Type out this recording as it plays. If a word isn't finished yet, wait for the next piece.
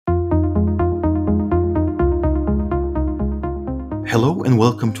Hello and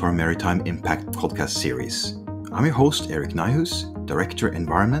welcome to our Maritime Impact podcast series. I'm your host, Eirik Nyhus, Director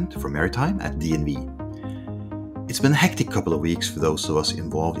Environment for Maritime at DNV. It's been a hectic couple of weeks for those of us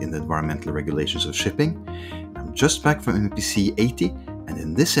involved in the environmental regulations of shipping. I'm just back from MEPC 80, and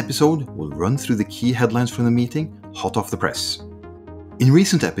in this episode, we'll run through the key headlines from the meeting, hot off the press. In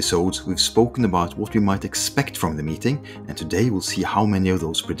recent episodes, we've spoken about what we might expect from the meeting, and today we'll see how many of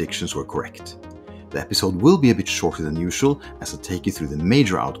those predictions were correct. The episode will be a bit shorter than usual as I'll take you through the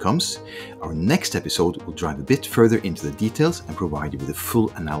major outcomes. Our next episode will dive a bit further into the details and provide you with a full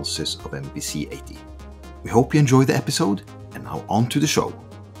analysis of MEPC 80. We hope you enjoy the episode, and now on to the show.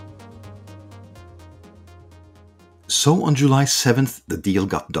 So on July 7th, the deal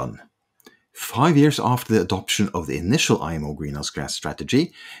got done. 5 years after the adoption of the initial IMO Greenhouse Gas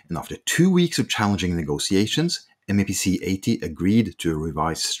Strategy, and after 2 weeks of challenging negotiations, MEPC 80 agreed to a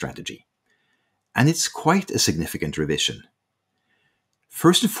revised strategy. And it's quite a significant revision.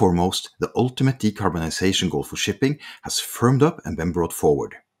 First and foremost, the ultimate decarbonization goal for shipping has firmed up and been brought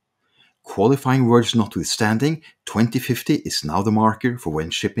forward. Qualifying words notwithstanding, 2050 is now the marker for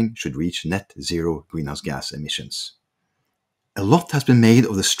when shipping should reach net zero greenhouse gas emissions. A lot has been made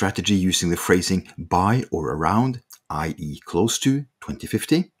of the strategy using the phrasing by or around, i.e. close to,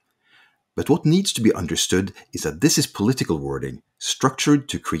 2050. But what needs to be understood is that this is political wording, structured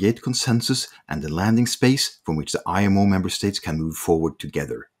to create consensus and a landing space from which the IMO member states can move forward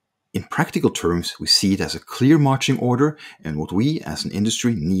together. In practical terms, we see it as a clear marching order and what we as an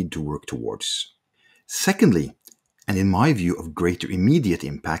industry need to work towards. Secondly, and in my view of greater immediate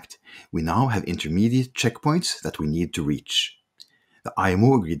impact, we now have intermediate checkpoints that we need to reach. The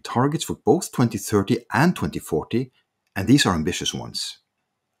IMO agreed targets for both 2030 and 2040, and these are ambitious ones.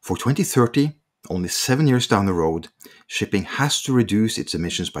 For 2030, only 7 years down the road, shipping has to reduce its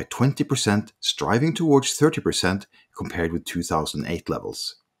emissions by 20%, striving towards 30% compared with 2008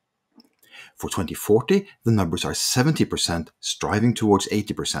 levels. For 2040, the numbers are 70%, striving towards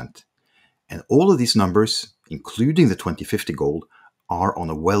 80%. And all of these numbers, including the 2050 goal, are on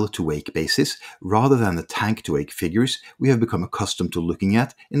a well-to-wake basis rather than the tank-to-wake figures we have become accustomed to looking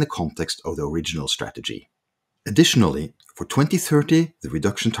at in the context of the original strategy. Additionally, for 2030, the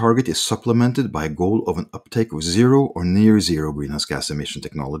reduction target is supplemented by a goal of an uptake of zero or near zero greenhouse gas emission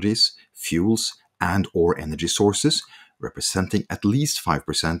technologies, fuels, and/or energy sources, representing at least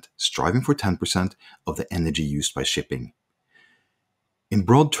 5%, striving for 10% of the energy used by shipping. In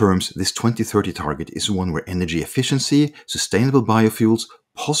broad terms, this 2030 target is one where energy efficiency, sustainable biofuels,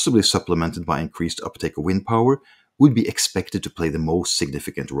 possibly supplemented by increased uptake of wind power, would be expected to play the most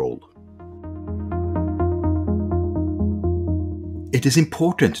significant role. It is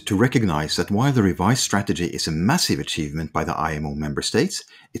important to recognize that while the revised strategy is a massive achievement by the IMO member states,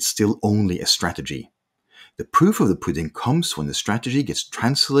 it's still only a strategy. The proof of the pudding comes when the strategy gets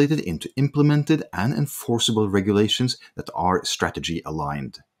translated into implemented and enforceable regulations that are strategy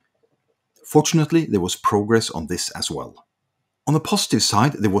aligned. Fortunately, there was progress on this as well. On the positive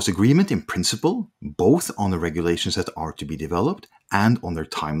side, there was agreement in principle, both on the regulations that are to be developed and on their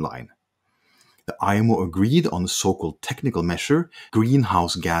timeline. The IMO agreed on the so-called technical measure,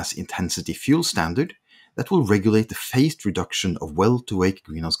 Greenhouse Gas Intensity Fuel Standard, that will regulate the phased reduction of well-to-wake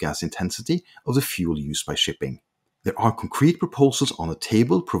greenhouse gas intensity of the fuel used by shipping. There are concrete proposals on the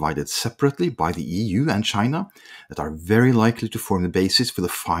table provided separately by the EU and China that are very likely to form the basis for the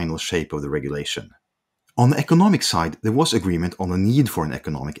final shape of the regulation. On the economic side, there was agreement on the need for an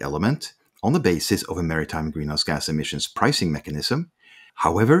economic element on the basis of a maritime greenhouse gas emissions pricing mechanism.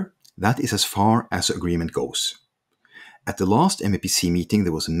 However, that is as far as agreement goes. At the last MEPC meeting,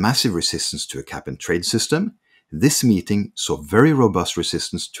 there was massive resistance to a cap-and-trade system. This meeting saw very robust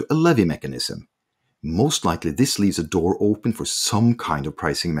resistance to a levy mechanism. Most likely, this leaves a door open for some kind of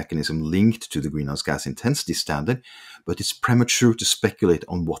pricing mechanism linked to the greenhouse gas intensity standard, but it's premature to speculate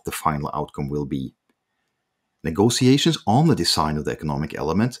on what the final outcome will be. Negotiations on the design of the economic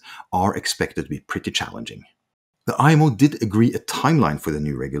element are expected to be pretty challenging. The IMO did agree a timeline for the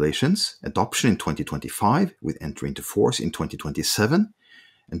new regulations, adoption in 2025 with entry into force in 2027,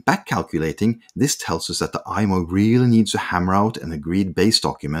 and back calculating, this tells us that the IMO really needs to hammer out an agreed base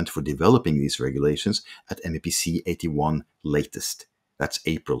document for developing these regulations at MEPC 81 latest. That's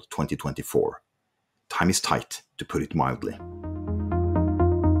April 2024. Time is tight, to put it mildly.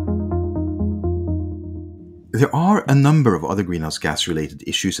 There are a number of other greenhouse gas related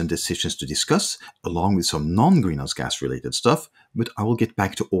issues and decisions to discuss, along with some non-greenhouse gas related stuff, but I will get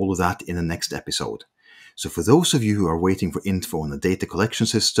back to all of that in the next episode. So for those of you who are waiting for info on the data collection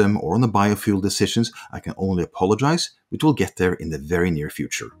system or on the biofuel decisions, I can only apologize, but we'll get there in the very near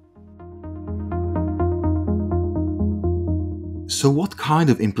future. So what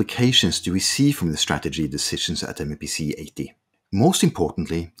kind of implications do we see from the strategy decisions at MEPC 80? Most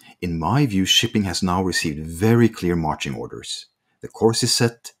importantly, in my view, shipping has now received very clear marching orders. The course is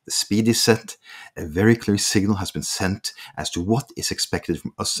set, the speed is set, a very clear signal has been sent as to what is expected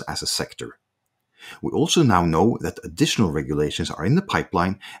from us as a sector. We also now know that additional regulations are in the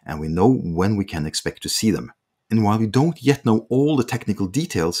pipeline and we know when we can expect to see them. And while we don't yet know all the technical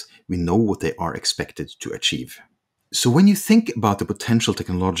details, we know what they are expected to achieve. So when you think about the potential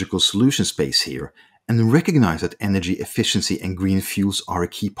technological solution space here, and recognize that energy efficiency and green fuels are a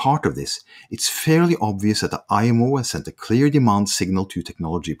key part of this, it's fairly obvious that the IMO has sent a clear demand signal to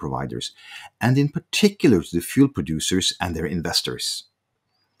technology providers, and in particular to the fuel producers and their investors.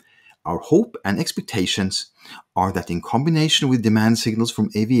 Our hope and expectations are that in combination with demand signals from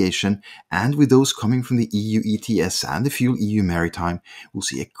aviation and with those coming from the EU ETS and the Fuel EU Maritime, we'll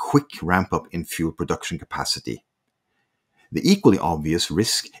see a quick ramp up in fuel production capacity. The equally obvious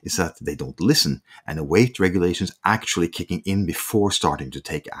risk is that they don't listen and await regulations actually kicking in before starting to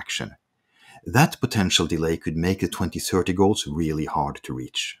take action. That potential delay could make the 2030 goals really hard to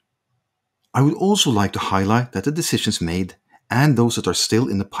reach. I would also like to highlight that the decisions made and those that are still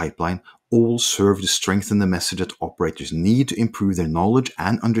in the pipeline all serve to strengthen the message that operators need to improve their knowledge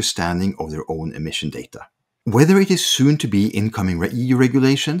and understanding of their own emission data. Whether it is soon to be incoming EU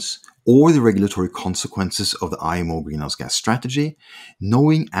regulations or the regulatory consequences of the IMO Greenhouse Gas Strategy,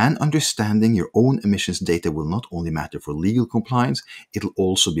 knowing and understanding your own emissions data will not only matter for legal compliance, it'll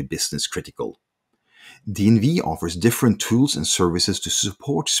also be business critical. DNV offers different tools and services to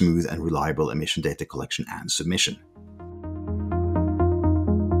support smooth and reliable emission data collection and submission.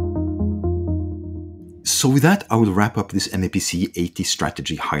 So with that, I will wrap up this MEPC 80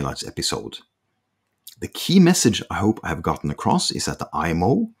 strategy highlights episode. The key message I hope I have gotten across is that the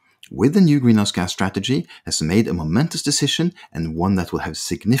IMO, with the new greenhouse gas strategy, has made a momentous decision and one that will have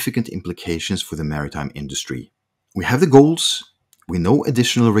significant implications for the maritime industry. We have the goals, we know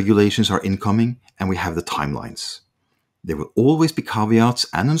additional regulations are incoming, and we have the timelines. There will always be caveats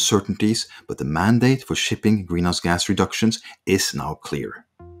and uncertainties, but the mandate for shipping greenhouse gas reductions is now clear.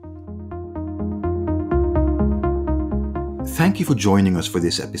 Thank you for joining us for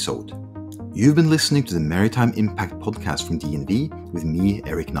this episode. You've been listening to the Maritime Impact podcast from DNV with me,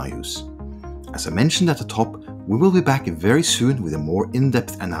 Eirik Nyhus. As I mentioned at the top, we will be back very soon with a more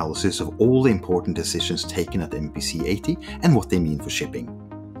in-depth analysis of all the important decisions taken at MEPC 80 and what they mean for shipping.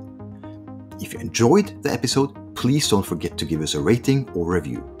 If you enjoyed the episode, please don't forget to give us a rating or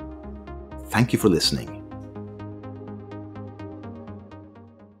review. Thank you for listening.